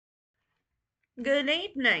Good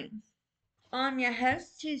evening. I'm your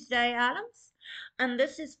host, Tuesday Addams, and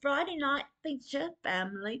this is Friday Night Feature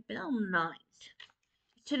Family Film Night.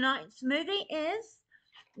 Tonight's movie is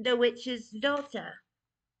The Witch's Daughter.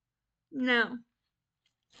 Now,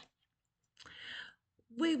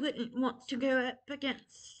 we wouldn't want to go up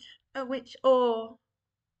against a witch or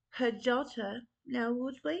her daughter, now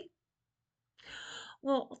would we?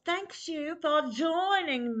 Well, thanks you for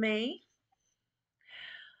joining me.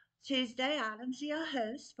 Tuesday Addams, your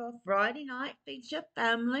host for Friday Night Feature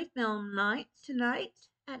Family Film Night tonight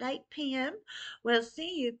at 8 p.m. We'll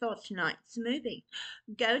see you for tonight's movie.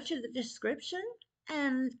 Go to the description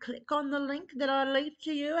and click on the link that I leave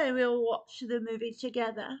to you and we'll watch the movie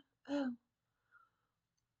together. Oh,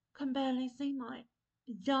 can barely see my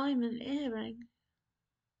diamond earring.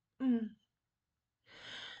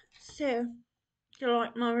 So, do you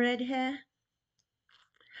like my red hair?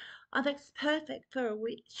 I think it's perfect for a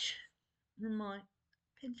witch. And my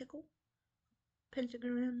pentacle,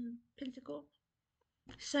 pentagram, pentacle.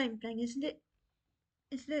 Same thing, isn't it?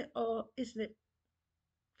 Isn't it? Or isn't it?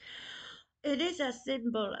 It is a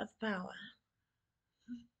symbol of power,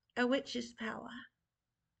 a witch's power.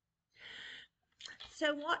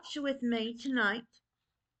 So watch with me tonight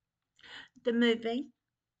the movie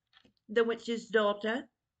The Witch's Daughter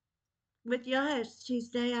with your host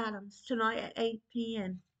Tuesday Addams tonight at 8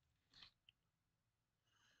 p.m.